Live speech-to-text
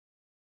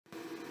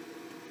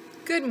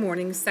Good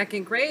morning,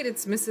 second grade.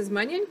 It's Mrs.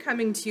 Munyon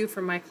coming to you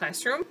from my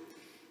classroom.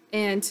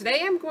 And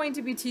today I'm going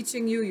to be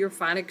teaching you your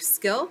phonics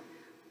skill.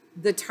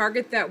 The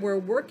target that we're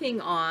working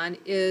on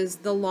is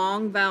the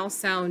long vowel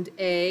sound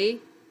A,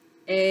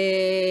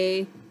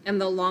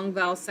 and the long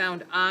vowel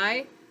sound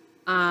I.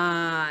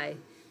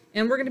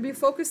 And we're going to be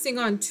focusing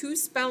on two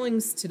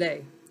spellings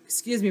today.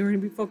 We're going to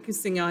be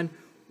focusing on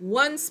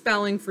one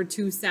spelling for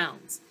two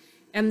sounds.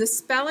 And the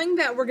spelling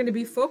that we're going to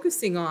be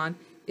focusing on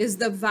is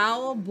the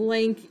vowel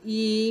blank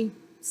E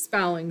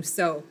spelling.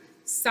 So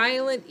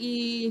silent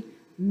E,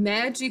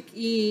 magic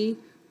E.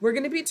 We're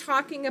going to be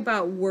talking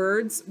about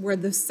words where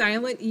the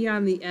silent E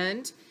on the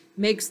end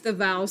makes the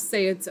vowel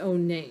say its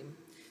own name.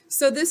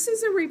 So this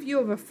is a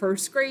review of a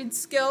first grade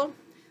skill.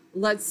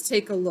 Let's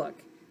take a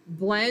look.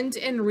 Blend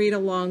and read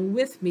along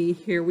with me.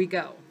 Here we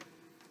go.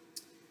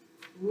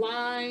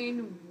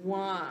 Line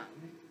 1.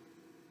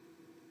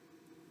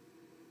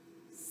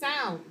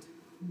 Sound,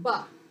 B.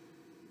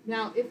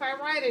 Now, if I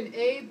write an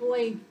A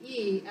blank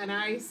E and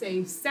I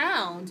say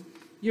sound,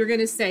 you're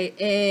going to say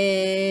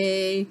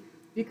A,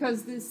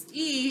 because this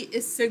E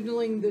is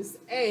signaling this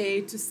A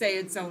to say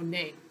its own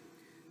name.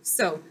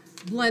 So,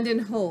 blend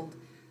and hold.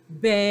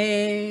 Bake,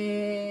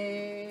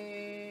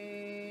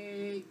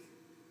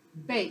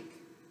 bake.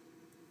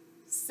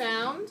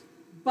 Sound,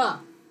 B.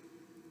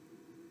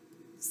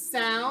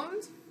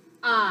 Sound,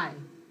 I.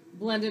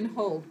 Blend and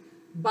hold.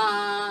 Bike,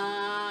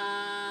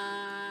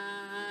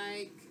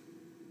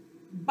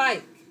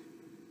 bike.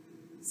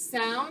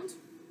 Sound,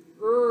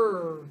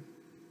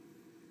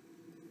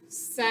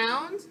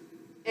 Sound,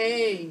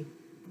 A.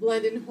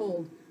 Blend and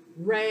hold.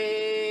 Race,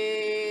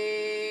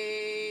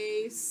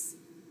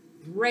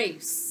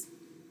 race.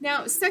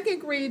 Now, second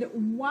grade,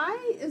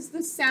 why is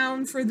the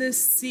sound for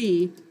this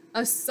C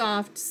a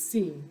soft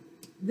C?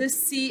 This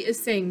C is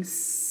saying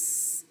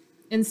S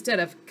instead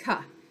of K.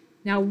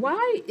 Now,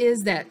 why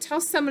is that? Tell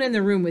someone in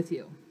the room with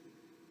you.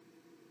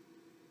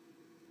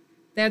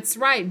 That's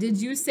right.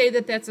 Did you say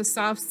that that's a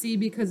soft C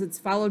because it's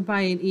followed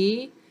by an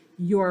E?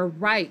 You're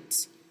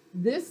right.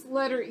 This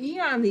letter E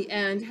on the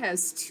end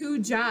has two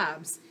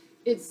jobs.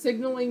 It's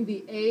signaling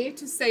the A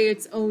to say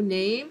its own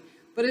name,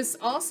 but it's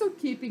also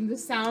keeping the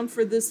sound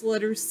for this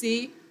letter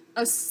C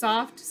a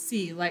soft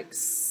C, like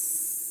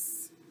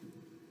S.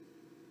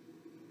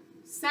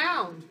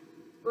 Sound,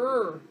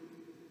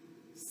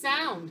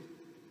 Sound,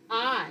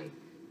 I.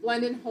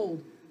 Blend and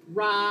hold.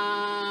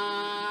 Rice,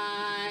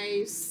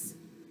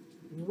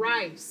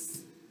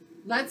 rice.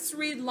 Let's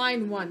read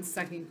line 1,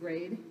 second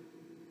grade.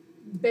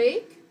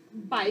 Bake,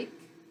 bike,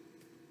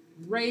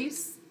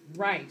 race,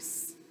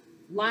 rice.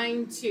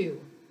 Line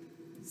 2.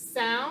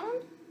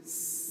 Sound,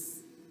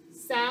 S.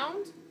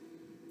 Sound,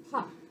 P.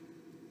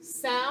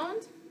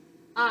 Sound,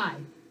 I.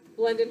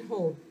 Blend and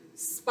hold.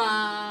 Spice,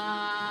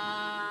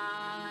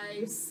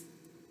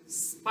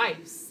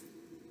 spice.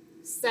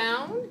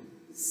 Sound,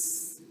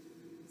 S.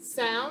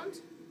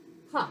 Sound,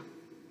 P.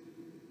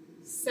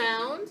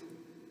 Sound,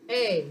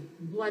 A.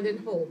 Blend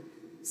and hold.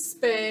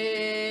 Space,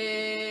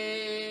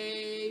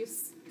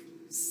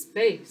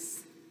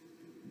 space.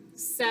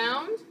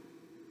 Sound,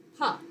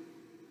 P.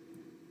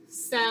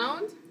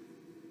 Sound,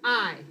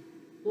 I.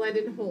 Blend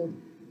and hold.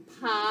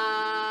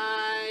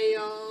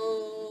 Pile,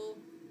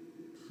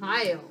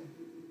 pile.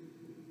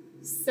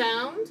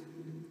 Sound,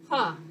 P.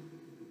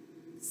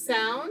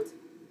 Sound,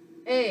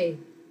 A.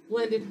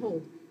 Blend and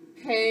hold.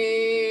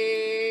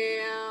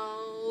 Pale,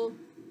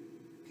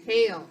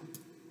 pale.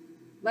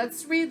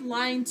 Let's read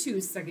line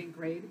 2, second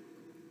grade.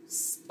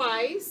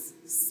 Spice,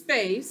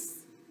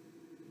 space,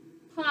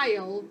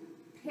 pile,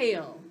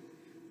 pale.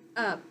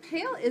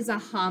 Pale is a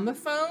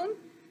homophone.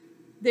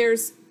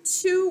 There's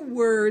two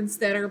words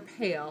that are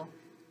pale,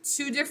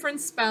 two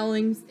different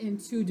spellings and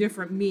two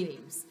different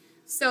meanings.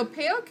 So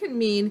pale can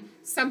mean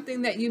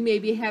something that you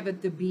maybe have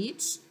at the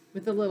beach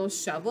with a little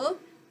shovel,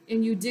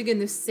 and you dig in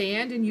the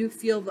sand and you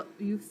fill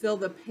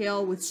the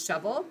pail with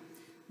shovel.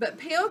 But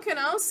pale can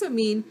also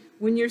mean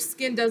when your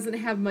skin doesn't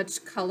have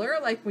much color,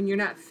 like when you're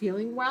not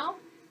feeling well.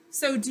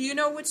 So do you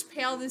know which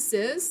pale this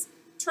is?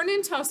 Turn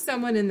and tell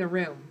someone in the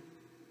room.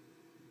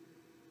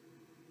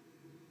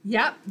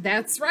 Yep,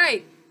 that's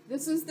right.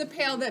 This is the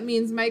pale that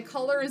means my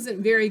color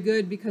isn't very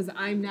good because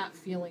I'm not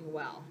feeling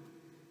well.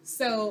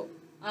 So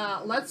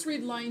let's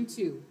read line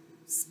 2.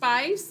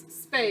 Spice,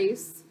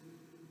 space,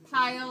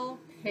 pile,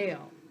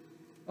 pale.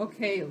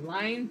 Okay,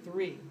 line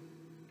 3.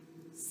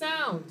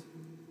 Sound,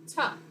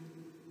 T.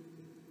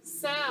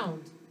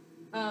 Sound.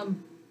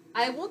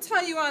 I will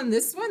tell you on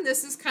this one,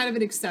 this is kind of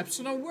an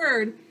exceptional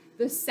word.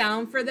 The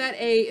sound for that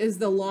A is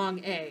the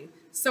long A.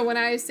 So when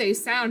I say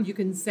sound, you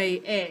can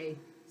say A.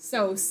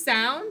 So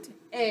sound,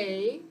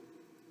 A,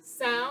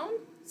 sound,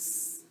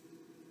 S,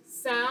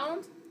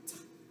 sound, T.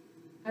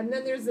 And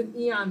then there's an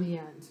E on the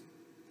end.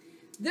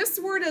 This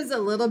word is a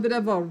little bit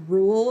of a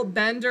rule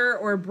bender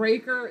or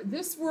breaker.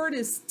 This word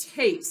is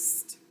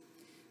taste.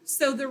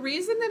 So the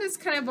reason that it's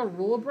kind of a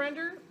rule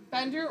bender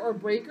or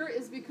breaker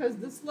is because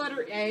this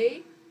letter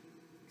A,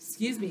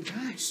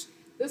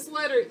 this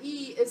letter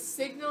E is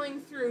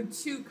signaling through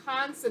two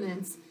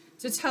consonants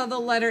to tell the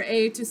letter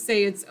A to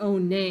say its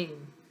own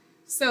name.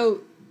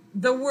 So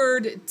the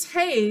word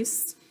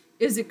taste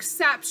is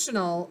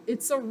exceptional.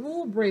 It's a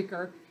rule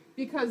breaker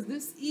because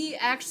this E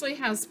actually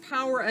has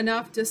power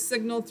enough to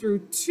signal through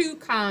 2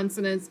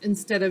 consonants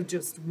instead of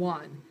just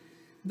 1.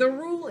 The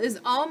rule is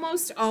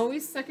almost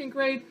always, second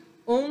grade,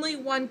 only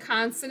 1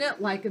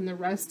 consonant like in the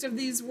rest of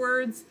these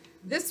words.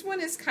 This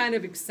one is kind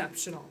of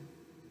exceptional.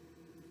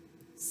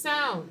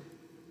 Sound,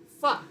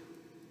 fa.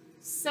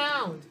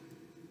 Sound,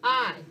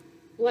 I.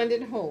 Blend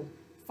and hold.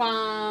 Fine,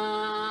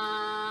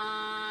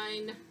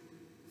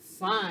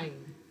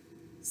 fine.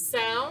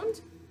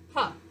 Sound,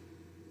 ha.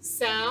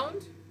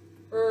 Sound,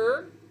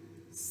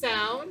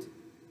 sound,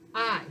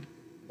 I.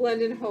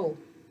 Blend and hold.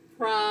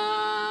 Pride,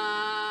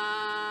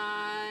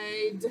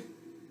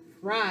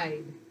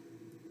 pride.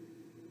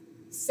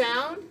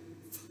 Sound,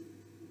 f.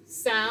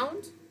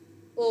 Sound,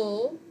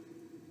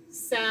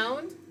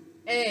 sound,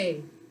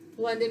 a.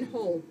 Blend and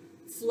hold.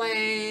 Flame,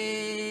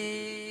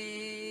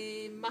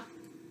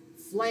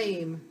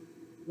 flame.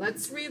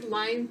 Let's read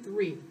line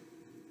 3.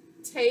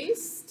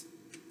 Taste,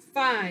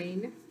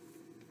 fine,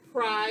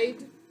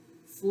 pride,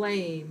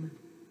 flame.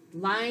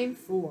 Line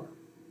 4.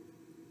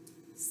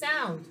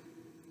 Sound,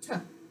 t.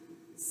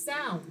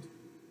 Sound,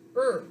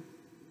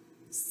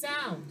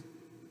 sound,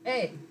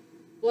 a.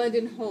 Blend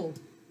and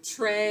hold.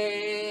 Trace,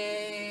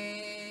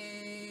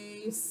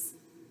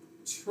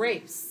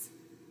 trace.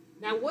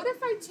 Now what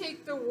if I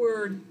take the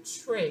word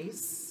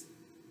trace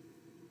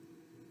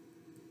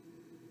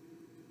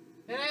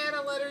and I add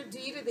a letter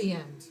D to the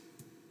end?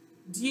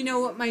 Do you know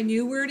what my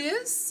new word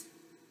is?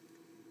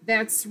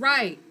 That's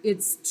right,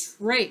 it's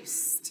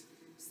traced.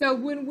 So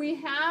when we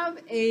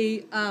have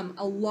a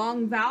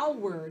long vowel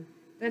word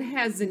that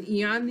has an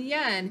E on the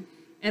end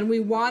and we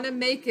want to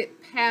make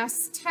it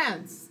past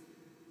tense,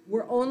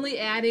 we're only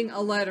adding a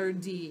letter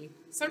D.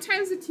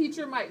 Sometimes the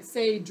teacher might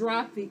say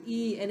drop the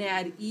E and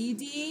add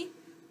ED,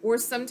 or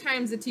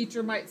sometimes the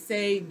teacher might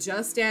say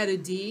just add a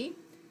D.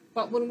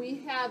 But when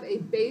we have a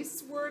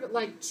base word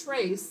like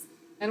trace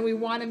and we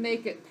want to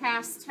make it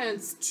past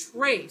tense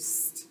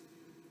traced,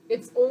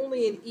 it's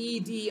only an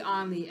ED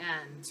on the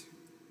end.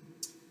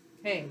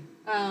 Okay,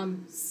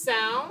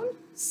 sound,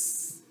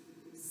 s,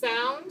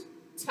 sound,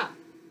 t,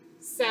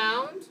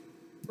 sound,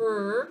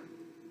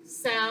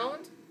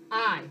 sound,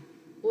 I.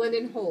 Blend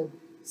and hold.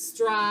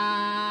 Stripe,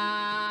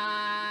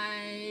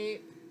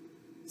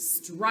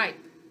 stripe.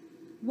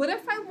 What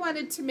if I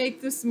wanted to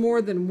make this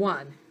more than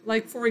one?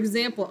 Like, for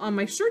example, on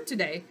my shirt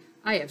today,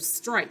 I have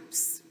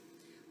stripes.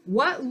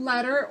 What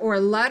letter or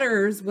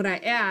letters would I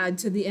add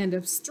to the end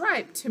of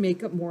stripe to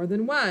make it more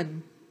than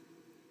one?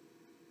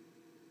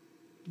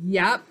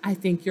 Yep, I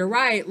think you're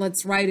right.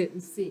 Let's write it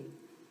and see.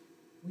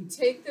 We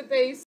take the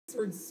base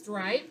word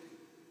stripe,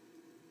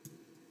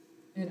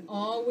 and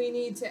all we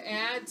need to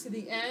add to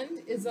the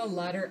end is a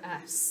letter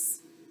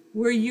S.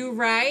 Were you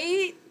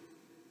right?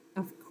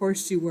 Of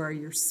course you were.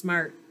 You're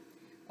smart.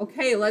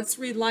 Okay, let's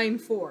read line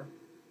 4.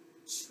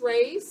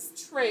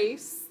 Trace,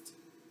 traced,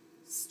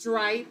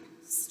 stripe,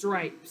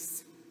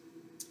 stripes.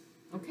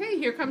 Okay,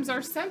 here comes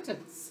our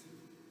sentence.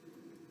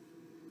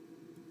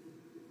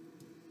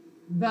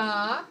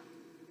 The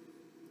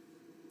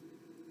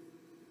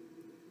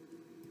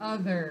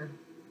other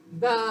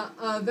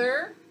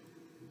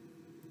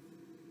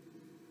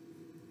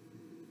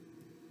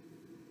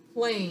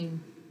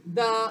plane.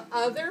 The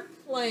other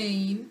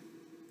plane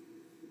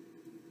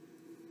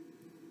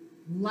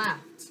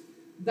left.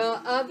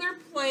 The other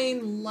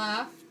plane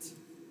left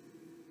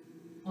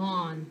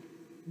on.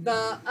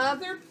 The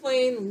other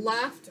plane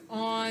left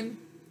on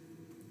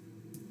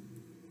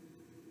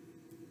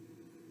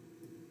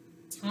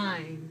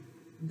time.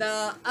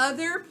 The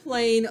other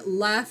plane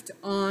left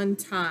on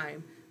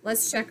time.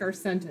 Let's check our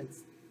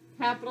sentence.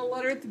 Capital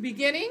letter at the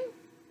beginning?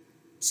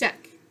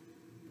 Check.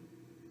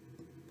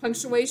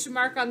 Punctuation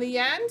mark on the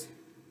end?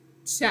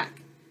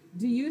 Check.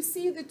 Do you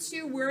see the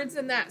 2 words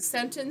in that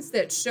sentence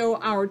that show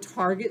our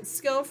target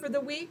skill for the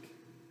week?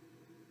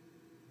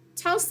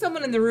 Tell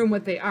someone in the room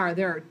what they are.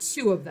 There are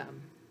 2 of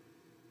them.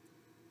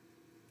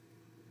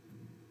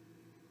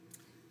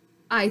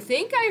 I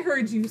think I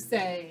heard you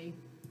say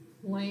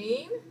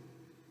plane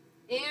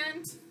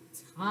and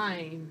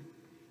time.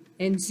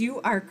 And you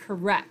are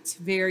correct.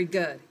 Very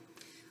good.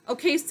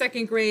 Okay,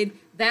 second grade,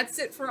 that's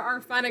it for our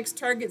phonics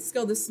target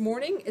skill this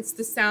morning. It's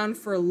the sound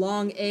for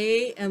long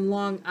A and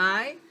long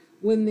I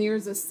when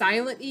there's a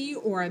silent E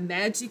or a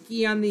magic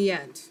E on the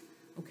end.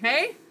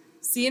 Okay?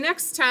 See you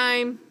next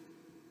time.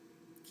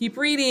 Keep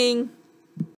reading.